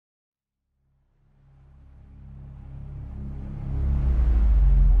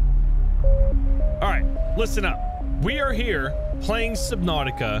listen up. We are here playing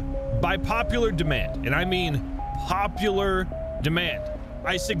Subnautica by popular demand, and I mean popular demand.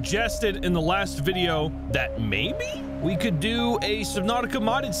 I suggested in the last video that maybe we could do a Subnautica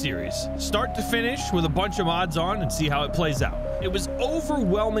modded series, start to finish with a bunch of mods on and see how it plays out. It was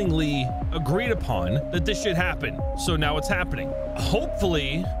overwhelmingly agreed upon that this should happen, so now it's happening.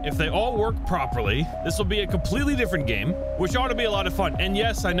 Hopefully, if they all work properly, this will be a completely different game, which ought to be a lot of fun. And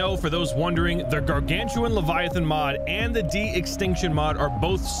yes, I know for those wondering, the Gargantuan Leviathan mod and the de-extinction mod are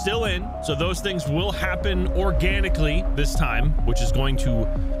both still in, so those things will happen organically this time, which is going to,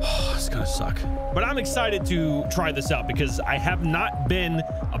 it's gonna suck. But I'm excited to try this out because I have not been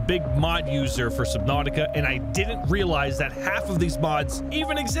a big mod user for Subnautica, and I didn't realize that half of these mods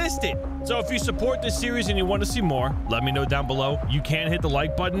even existed. So if you support this series and you want to see more, let me know down below. You can hit the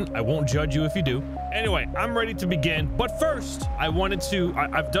like button. I won't judge you if you do. Anyway, I'm ready to begin. But first, I wanted to,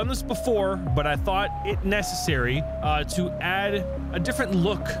 I've done this before, but I thought it necessary to add a different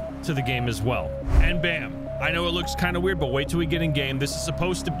look to the game as well. And bam. I know it looks kind of weird, but wait till we get in game. This is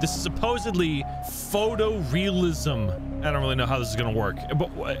supposedly photorealism. I don't really know how this is gonna work,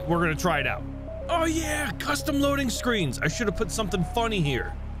 but we're gonna try it out. Oh yeah, custom loading screens. I should have put something funny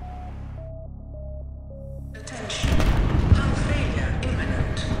here. Attention. Hull failure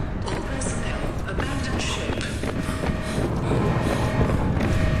imminent. All personnel abandon ship.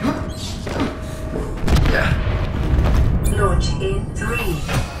 Launch in 3,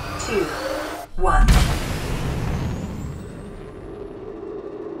 2, 1.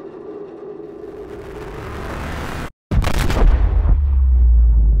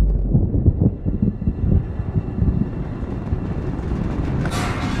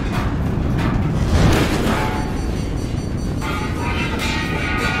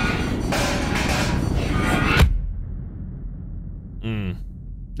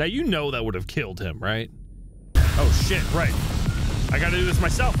 Now, you know that would have killed him, right? Oh, shit, right. I gotta do this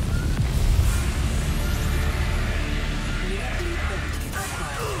myself.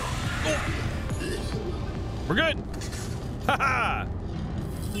 We're good. Haha.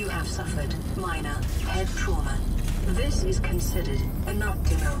 You have suffered minor head trauma. This is considered an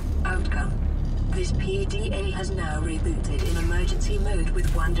optimal outcome. This PDA has now rebooted in emergency mode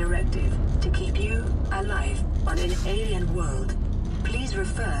with one directive: to keep you alive on an alien world. Please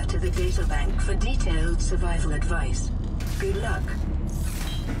refer to the databank for detailed survival advice. Good luck.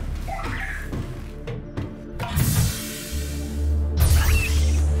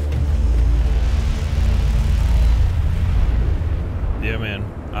 Yeah, man.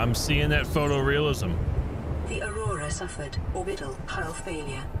 I'm seeing that photorealism. The Aurora suffered orbital hull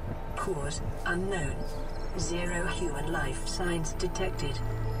failure. Cause unknown. 0 human life signs detected.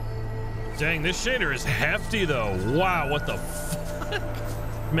 Dang, this shader is hefty though. Wow, what the fuck?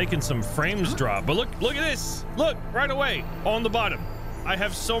 Making some frames drop. But look at this. Look, right away on the bottom. I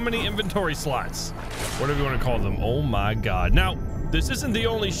have so many inventory slots. Whatever you want to call them. Oh my God. Now, this isn't the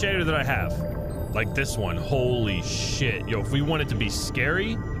only shader that I have. Like this one. Holy shit. Yo, if we want it to be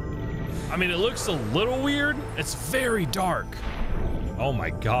scary, I mean, it looks a little weird. It's very dark. Oh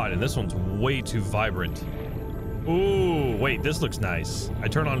my God. And this one's way too vibrant. Ooh, wait, this looks nice. I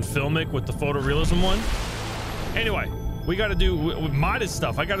turn on Filmic with the photorealism one. Anyway, we got to do with modded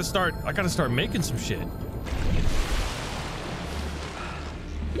stuff. I got to start making some shit.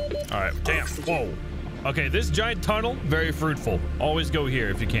 All right, damn. Whoa. Okay, this giant tunnel, very fruitful. Always go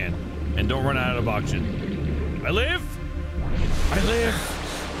here if you can, and don't run out of oxygen. I live.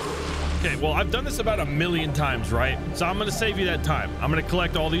 Okay, well, I've done this about 1,000,000 times, right? So I'm gonna save you that time. I'm gonna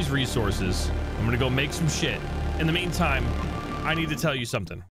collect all these resources. I'm gonna go make some shit. In the meantime, I need to tell you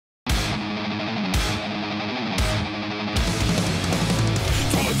something.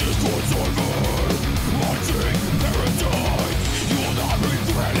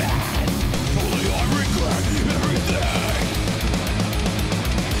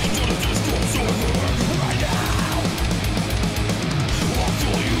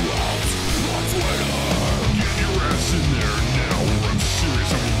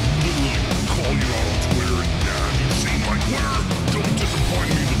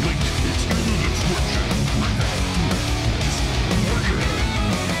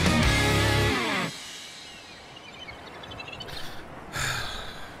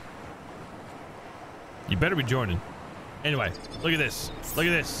 You better be joining. Anyway, look at this. Look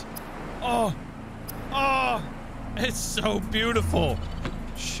at this. Oh, it's so beautiful.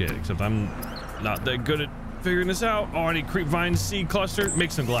 Shit, except I'm not that good at figuring this out. Oh, I need creep vine seed cluster.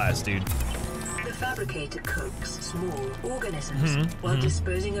 Make some glass, dude. The fabricator cooks small organisms while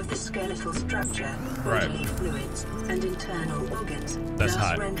disposing of the skeletal structure, bodily fluids, and internal organs, That's thus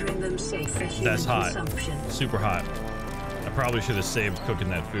hot. rendering them safe for human That's hot. consumption. Super hot. I probably should have saved cooking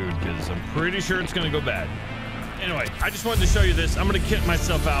that food because I'm pretty sure it's gonna go bad. Anyway, I just wanted to show you this. I'm gonna kit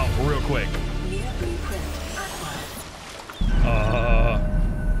myself out real quick. New blueprint acquired.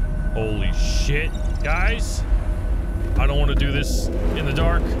 Holy shit, guys. I don't want to do this in the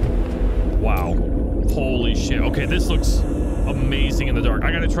dark. Wow. Holy shit. Okay, this looks amazing in the dark.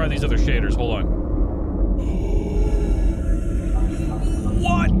 I gotta try these other shaders. Hold on.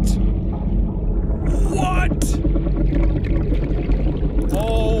 What? What?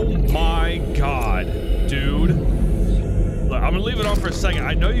 Oh my god, dude. Look, I'm gonna leave it on for a second.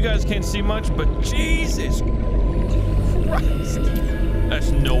 I know you guys can't see much, but Jesus Christ.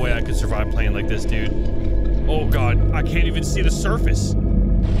 There's no way I could survive playing like this, dude. Oh god, I can't even see the surface.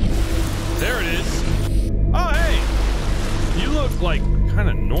 There it is. Oh, hey. You look like kind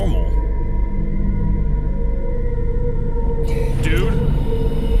of normal. Dude.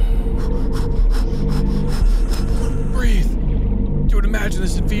 Breathe. Dude, imagine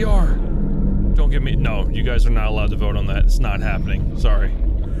this in VR. Don't get me. No, you guys are not allowed to vote on that. It's not happening. Sorry.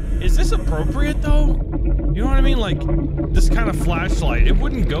 Is this appropriate though? You know what I mean? Like this kind of flashlight, it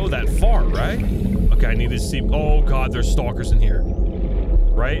wouldn't go that far, right? Okay, I need to see. Oh god, there's stalkers in here.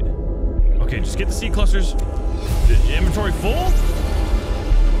 Right? Okay, just get the seed clusters. The inventory full?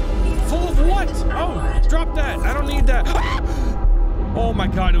 Full of what? Oh, drop that. I don't need that. Oh my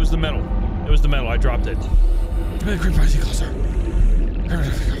god, it was the metal. It was the metal. I dropped it. Give me the creep seed cluster.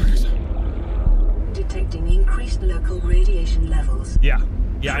 Detecting increased local radiation levels. Yeah,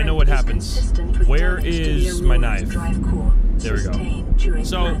 I know what happens. Where is my knife? There we go.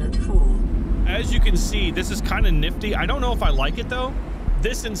 So, as you can see, this is kind of nifty. I don't know if I like it though.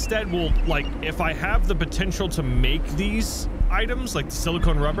 This instead will, like, if I have the potential to make these items, like the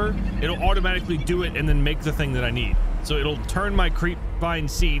silicone rubber, it'll automatically do it and then make the thing that I need. So it'll turn my creep vine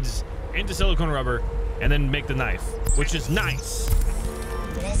seeds into silicone rubber and then make the knife, which is nice.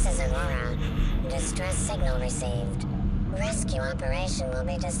 This is Aurora. Distress signal received. Rescue operation will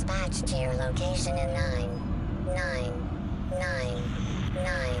be dispatched to your location in 9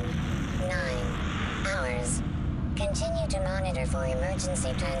 hours. Continue to monitor for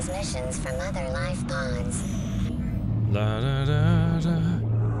emergency transmissions from other life pods. La da da da.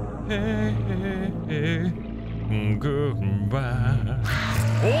 Hey, hey, hey. Goodbye.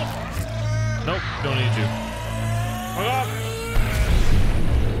 Oh! Nope, don't need you.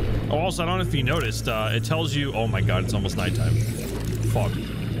 Oh, also, I don't know if you noticed, it tells you, oh my god, it's almost nighttime. Fuck.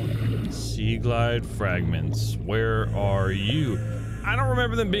 Sea glide fragments. Where are you? I don't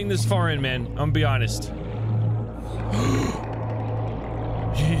remember them being this far in, man. I'm gonna be honest.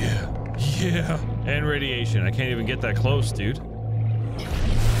 Yeah. And radiation. I can't even get that close, dude.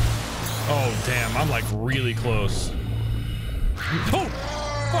 Oh, damn. I'm like really close. Oh,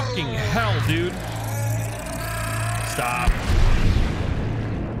 fucking hell, dude. Stop.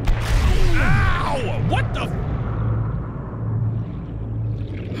 Ow! What the?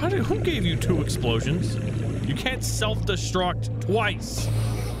 Who gave you 2 explosions? You can't self-destruct twice.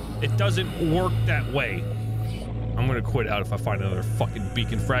 It doesn't work that way. I'm gonna quit out if I find another fucking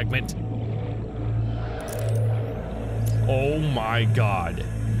beacon fragment. Oh my god.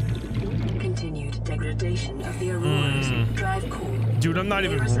 Continued degradation of the Aurora's drive core. Dude, I'm not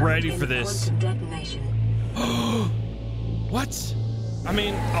even ready for this. Detonation. What? I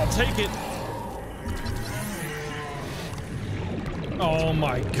mean, I'll take it. Oh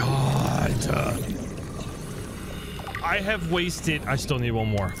my god. I have wasted. I still need one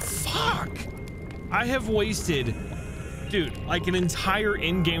more. Fuck. I have wasted, dude, like an entire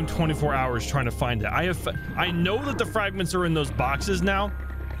in-game 24 hours trying to find it. I know that the fragments are in those boxes now,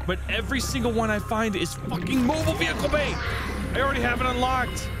 but every single one I find is fucking mobile vehicle bay. I already have it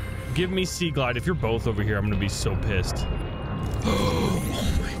unlocked. Give me Sea Glide. If you're both over here, I'm gonna be so pissed.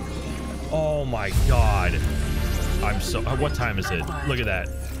 Oh my god. I'm so, what time is it? Look at that.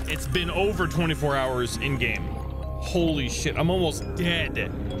 It's been over 24 hours in game. Holy shit, I'm almost dead.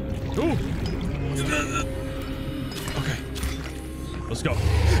 Ooh. Okay. Let's go.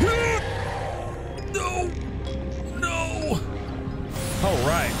 No. All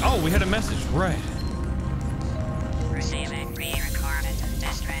right. Oh, we had a message, right. Receiving re-recorded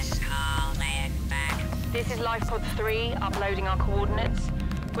distress call, Meg back. This is Life Pod 3, uploading our coordinates.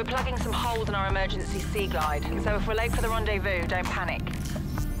 We're plugging some holes in our emergency sea glide, so if we're late for the rendezvous, don't panic.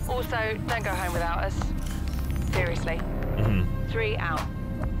 Also, don't go home without us. Seriously. 3 out.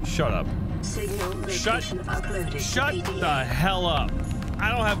 Shut up. Signal location uploaded. Shut the hell up. I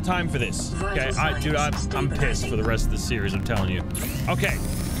don't have time for this. Okay, dude, I'm pissed for the rest of the series, I'm telling you. Okay,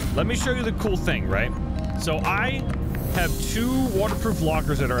 let me show you the cool thing, right? So I have 2 waterproof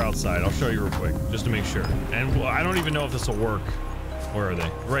lockers that are outside. I'll show you real quick, just to make sure. And I don't even know if this will work. Where are they?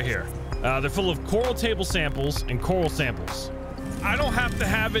 Right here. They're full of coral table samples and coral samples. I don't have to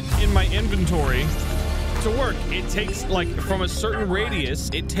have it in my inventory to work. It takes, like, from a certain radius,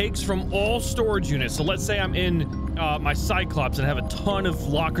 it takes from all storage units. So let's say I'm in my Cyclops and have a ton of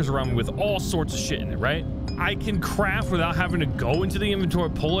lockers around me with all sorts of shit in it, right? I can craft without having to go into the inventory,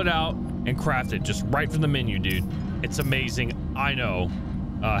 pull it out, and craft it just right from the menu, dude. It's amazing. I know.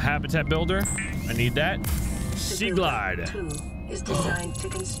 Habitat builder. I need that. Sea Glide. Is designed to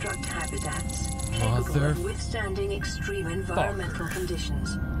construct habitats capable of withstanding extreme environmental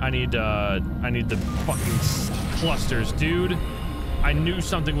conditions. I need the fucking clusters, dude. I knew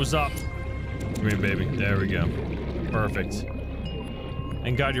something was up. Come here, baby. There we go. Perfect.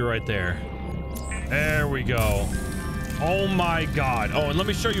 And God, you're right there. There we go. Oh my God. Oh, and let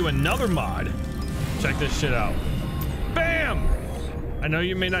me show you another mod. Check this shit out. Bam! I know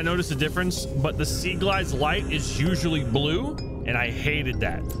you may not notice a difference, but the Sea Glide's light is usually blue, and I hated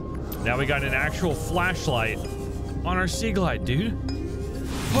that. Now we got an actual flashlight on our Sea Glide, dude.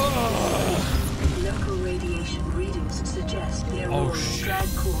 Local radiation readings suggest the Aurora drag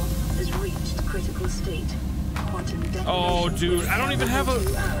core has reached critical state. Quantum detonation. Oh, dude, I don't even have a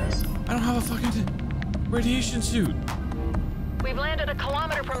fucking radiation suit. We've landed a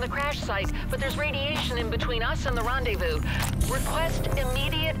kilometer from the crash site, but there's radiation in between us and the rendezvous. Request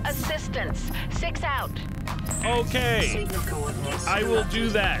immediate assistance. 6 out. Okay, I will do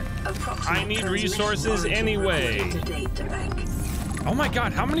that. I need resources anyway. Oh my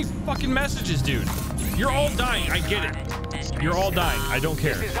God, how many fucking messages, dude? You're all dying. I get it. You're all dying. I don't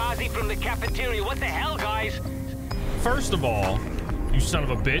care. This is Ozzy from the cafeteria. What the hell, guys? First of all, you son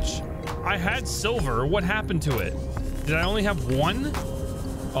of a bitch, I had silver. What happened to it? Did I only have 1?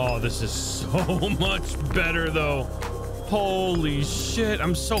 Oh, this is so much better, though. Holy shit,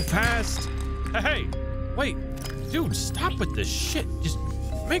 I'm so fast. Hey, wait, dude, stop with this shit. Just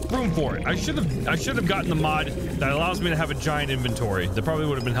make room for it. I should have gotten the mod that allows me to have a giant inventory. That probably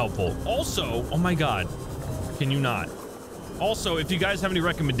would have been helpful. Also, oh my God, can you not? Also, if you guys have any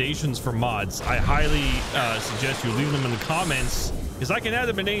recommendations for mods, I highly suggest you leave them in the comments, because I can add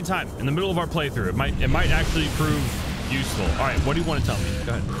them at any time in the middle of our playthrough. It might actually prove useful. All right, what do you want to tell me?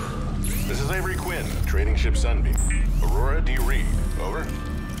 Go ahead. This is Avery Quinn, trading ship Sunbeam. Aurora, do you read? Over?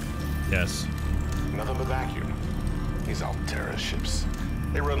 Yes. Nothing but vacuum. These Altera ships.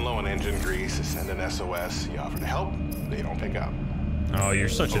 They run low on engine grease, send an SOS. You offer to help, they don't pick up. Oh, you're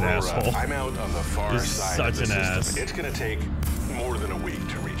such an asshole. I'm out on the far side of the system. Ass. It's gonna take more than a week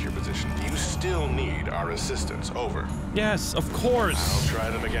to reach your position. You still need our assistance. Over. Yes, of course. I'll try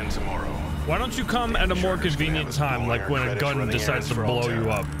them again tomorrow. Why don't you come at a more convenient time, like when a gun decides to blow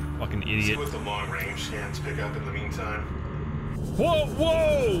you up? Fucking idiot. See what the long-range scans pick up in the meantime. Whoa,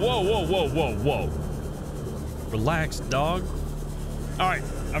 whoa, whoa, whoa, whoa, whoa, whoa. Relax, dog. All right,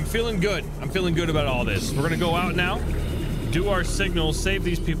 I'm feeling good. I'm feeling good about all this. We're gonna go out now, do our signals, save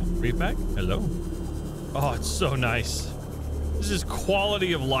these people. Read back. Hello. Oh, it's so nice. This is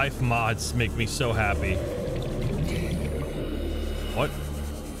quality of life mods make me so happy. What?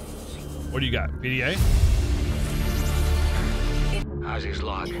 What do you got? PDA? Ozzy's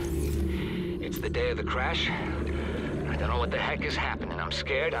log. It's the day of the crash. I don't know what the heck is happening. I'm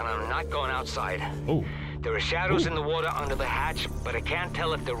scared and I'm not going outside. Oh. There are shadows in the water under the hatch, but I can't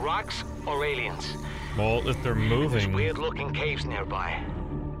tell if they're rocks or aliens. Well, if they're moving. There's weird-looking caves nearby.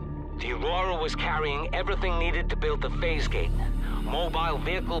 The Aurora was carrying everything needed to build the phase gate. Mobile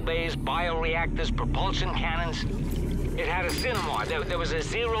vehicle bays, bioreactors, propulsion cannons. It had a cinema. There was a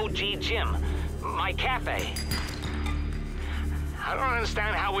zero-G gym. My cafe. I don't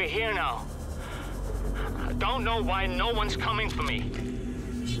understand how we're here now. I don't know why no one's coming for me.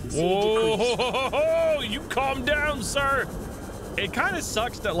 Whoa, you calm down, sir. It kind of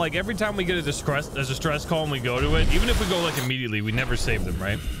sucks that, like, every time we get a distress call and we go to it, even if we go, like, immediately, we never save them,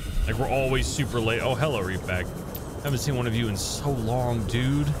 right? Like, we're always super late. Oh, hello, Reefback. Haven't seen one of you in so long,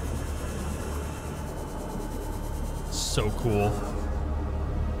 dude. So cool.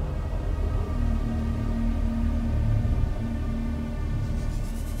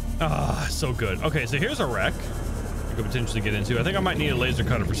 Ah, so good. Okay, so here's a wreck we could potentially get into. I think I might need a laser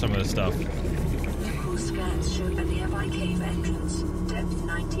cutter for some of this stuff. Local scans show a nearby cave entrance, depth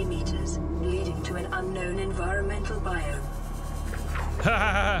 90 meters, leading to an unknown environmental biome. Ha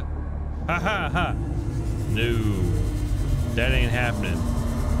ha ha ha ha ha. No, that ain't happening.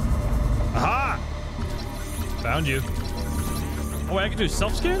 Aha! Found you. Oh, wait, I can do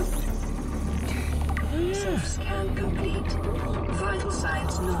self-scan? Oh, yeah. Self-scan complete. Vital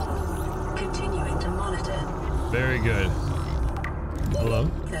signs normal. Continuing to monitor. Very good. Hello?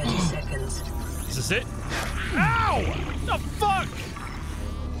 30 seconds. Is this it? Ow! The fuck?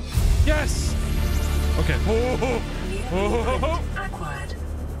 Yes! Okay. Oh. Acquired.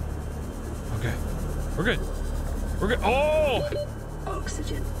 Okay. We're good. We're good. Oh!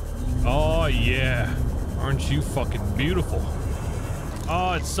 Oxygen. Oh, yeah. Aren't you fucking beautiful?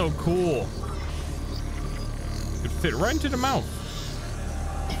 Oh, it's so cool. Could fit right into the mouth.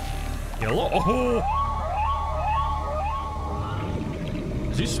 Hello. Oh!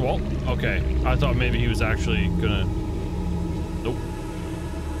 Is he swole? Okay. I thought maybe he was actually gonna... Nope.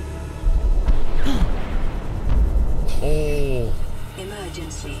 Oh.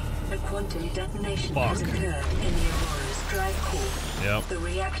 Emergency. A quantum detonation Fuck. has occurred in the Aurora's drive core. Yep. The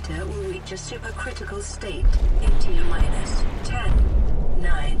reactor will reach a supercritical state in T-minus 10,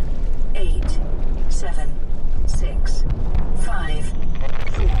 9, 8, 7, 6, 5,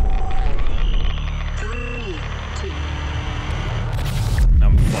 4, 3, 2.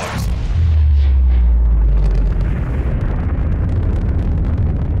 I'm fucked.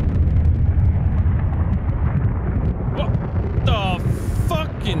 What the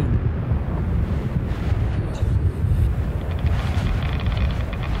fucking...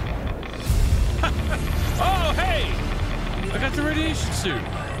 Oh, hey! I got the radiation suit.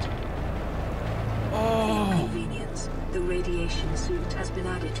 Oh, Convenience. The radiation suit has been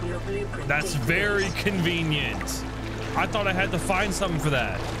added to your blueprint. that's very convenient. I thought I had to find something for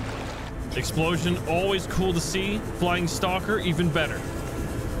that. Explosion, always cool to see. Flying stalker, even better.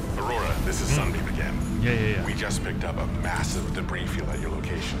 Aurora, this is Sunbeam again. Yeah. We just picked up a massive debris field at your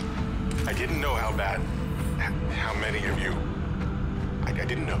location. I didn't know how bad, how many of you. I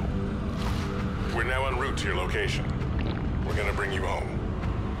didn't know. We're now en route to your location. We're gonna bring you home.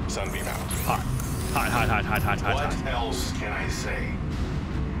 Sunbeam out. Hot. What else can I say?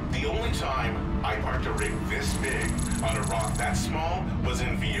 The only time I parked a rig this big on a rock that small was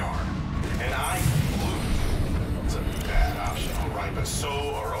in VR. And I flew. It's a bad option, all right, but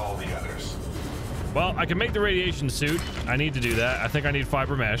so are all the others. Well, I can make the radiation suit. I need to do that. I think I need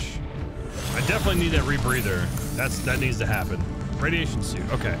fiber mesh. I definitely need that rebreather. That needs to happen. Radiation suit.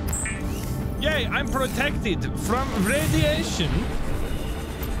 Okay. Yay, I'm protected from radiation.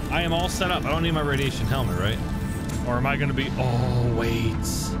 I am all set up. I don't need my radiation helmet, right? Or am I going to be... Oh, wait.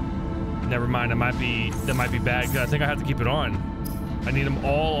 Never mind. That might be bad. I think I have to keep it on. I need them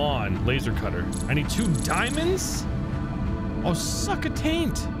all on. Laser cutter. I need 2 diamonds? Oh, suck a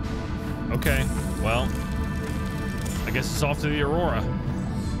taint. Okay. Well, I guess it's off to the Aurora.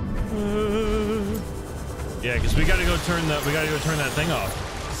 Yeah, because we gotta go turn that thing off.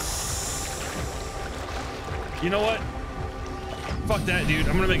 You know what? Fuck that, dude.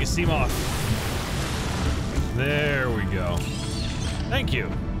 I'm gonna make a Seamoth. There we go. Thank you.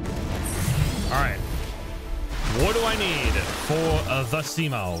 All right. What do I need for the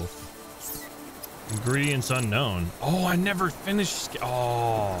Seamoth? Ingredients unknown. Oh, I never finished.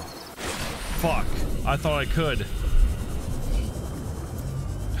 Oh, fuck. I thought I could.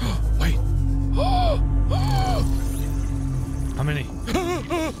 Wait. How many?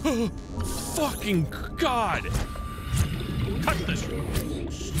 Fucking God. Cut this.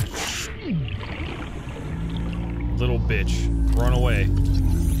 Little bitch. Run away.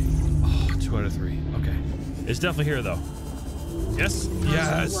 Oh, 2 out of 3. Okay. It's definitely here, though. Yes?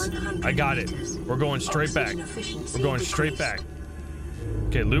 Yes. I got it. We're going straight back. We're going straight back.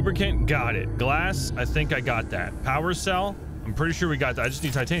 Okay, lubricant. Got it. Glass. I think I got that. Power cell. I'm pretty sure we got that. I just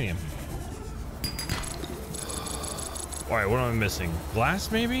need titanium. All right, what am I missing? Glass,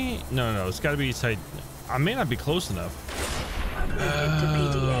 maybe? No. It's got to be tight. I may not be close enough.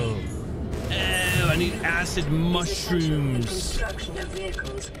 Oh, I need acid mushrooms. Construction of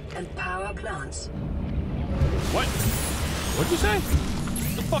vehicles and power plants. What? What'd you say?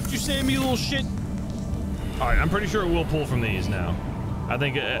 What the fuck you say to me, you little shit? All right, I'm pretty sure it will pull from these now. I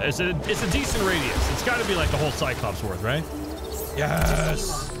think it's a decent radius. It's got to be like the whole Cyclops worth, right?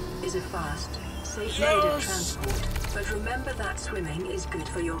 Yes. Is a fast, safe mode of transport, but remember that swimming is good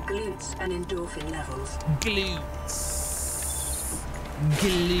for your glutes and endorphin levels. Glutes.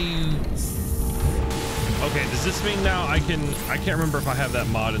 Okay, does this mean now I can't remember if I have that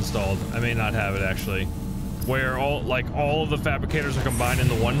mod installed. I may not have it actually. Where all of the fabricators are combined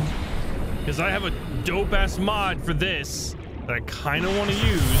into one. Because I have a dope ass mod for this that I kind of want to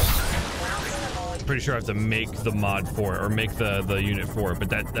use. I'm pretty sure I have to make the mod for it or make the unit for it, but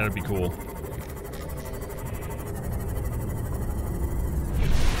that'd be cool.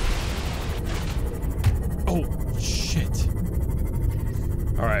 Oh shit.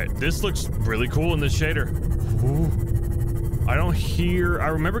 All right, this looks really cool in this shader. Ooh. I don't hear, I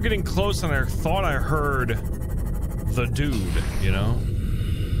remember getting close and I thought I heard the dude, you know?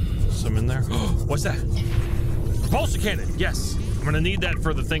 Some in there. What's that? Propulsion cannon, yes. I'm gonna need that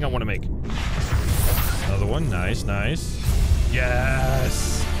for the thing I wanna make. Another one, nice, nice.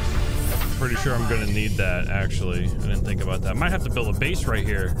 Yes. Pretty sure I'm gonna need that, actually. I didn't think about that. Might have to build a base right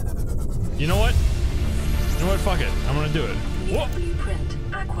here. You know what? You know what, fuck it. I'm gonna do it. Whoa. Blueprint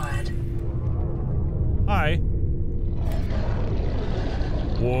acquired. Hi.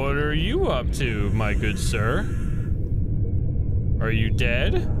 What are you up to, my good sir? Are you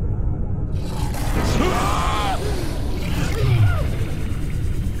dead?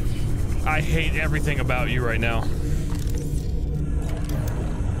 I hate everything about you right now.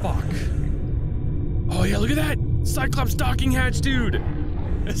 Fuck. Oh yeah, look at that! Cyclops docking hatch, dude!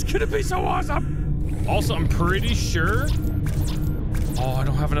 It's gonna be so awesome! Also, I'm pretty sure... Oh, I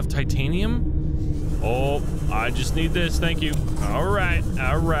don't have enough titanium? Oh, I just need this, thank you. Alright,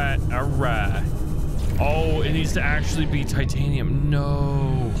 alright, alright. Oh, it needs to actually be titanium.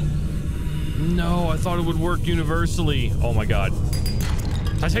 No. No, I thought it would work universally. Oh my god.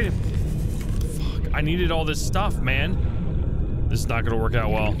 Titanium. Fuck, I needed all this stuff, man. This is not gonna work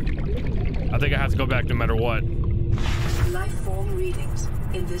out well. I think I have to go back no matter what. Life form readings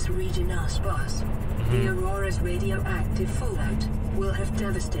in this region are sparse. The Aurora's radioactive fallout will have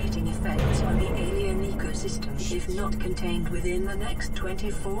devastating effects on the alien ecosystem if not contained within the next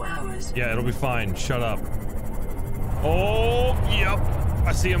 24 hours. Yeah, it'll be fine. Shut up. Oh, yep.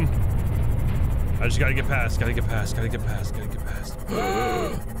 I see him. I just gotta get past, gotta get past, gotta get past, gotta get past.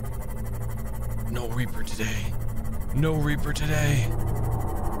 No Reaper today. No Reaper today.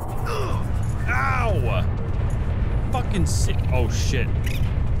 Ow! Fucking sick. Oh, shit.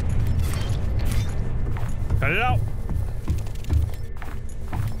 Cut it out.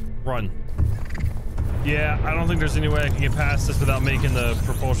 Run. Yeah, I don't think there's any way I can get past this without making the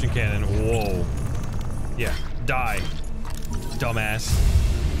propulsion cannon. Whoa. Yeah, die. Dumbass.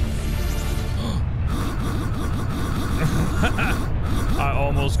 I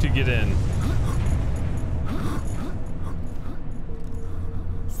almost could get in.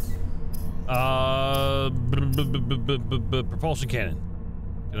 Propulsion cannon.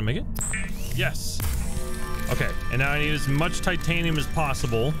 Can I make it? Yes. Okay, and now I need as much titanium as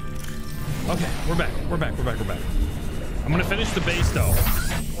possible. Okay, we're back. We're back. We're back. We're back. I'm gonna finish the base though.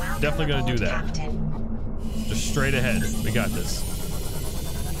 Definitely gonna do that. Just straight ahead. We got this.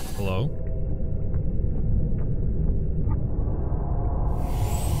 Hello?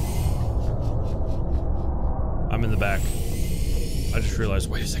 I'm in the back. I just realized,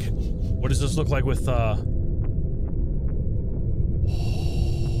 wait a second. What does this look like with,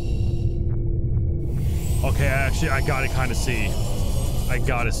 Okay, actually, I gotta kind of see. I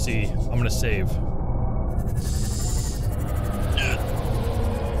gotta see. I'm gonna save.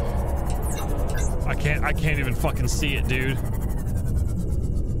 I can't even fucking see it, dude.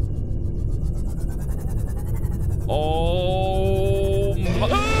 Oh my.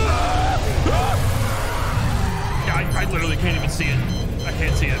 I literally can't even see it. I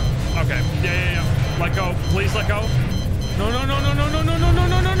can't see it. Okay. Yeah. Let go. Please let go. No.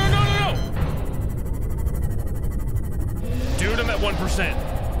 Dude, I'm at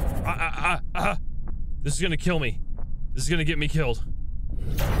 1%. This is gonna kill me. This is gonna get me killed.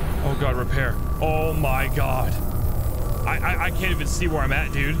 Oh god, repair. Oh my god. I can't even see where I'm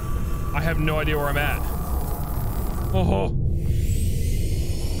at, dude. I have no idea where I'm at. Oh.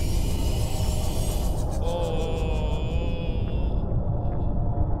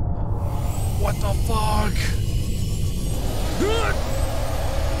 What the fuck?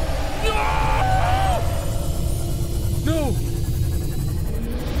 No!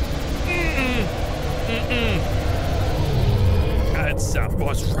 That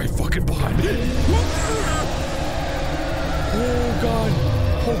was right fucking behind me. Oh god.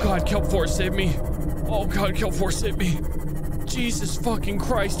 Oh god, Kelp Force save me. Oh god, Kelp Force save me. Jesus fucking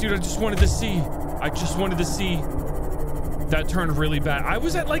Christ, dude, I just wanted to see. That turned really bad. I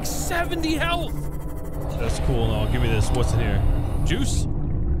was at like 70 health. That's cool. No, give me this. What's in here? Juice?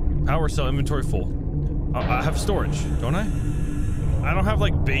 Power cell inventory full. I have storage, don't I? I don't have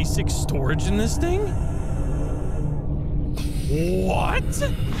like basic storage in this thing? What?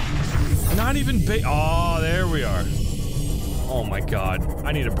 Not even oh, there we are. Oh my god.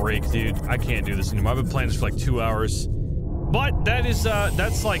 I need a break, dude. I can't do this anymore. I've been playing this for like 2 hours. But that is,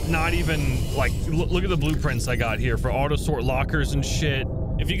 that's like not even, like, look at the blueprints I got here for auto sort lockers and shit.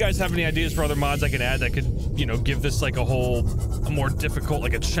 If you guys have any ideas for other mods I can add that could, you know, give this like a more difficult,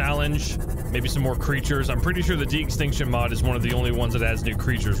 like a challenge, maybe some more creatures. I'm pretty sure the de-extinction mod is one of the only ones that adds new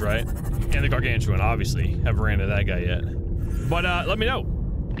creatures, right? And the gargantuan, obviously. Haven't ran into that guy yet. But let me know.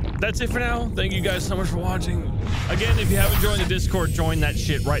 That's it for now. Thank you guys so much for watching. Again, if you haven't joined the Discord, join that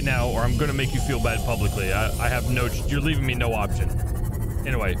shit right now, or I'm gonna make you feel bad publicly. I have no, you're leaving me no option.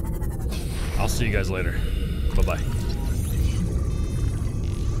 Anyway, I'll see you guys later. Bye-bye.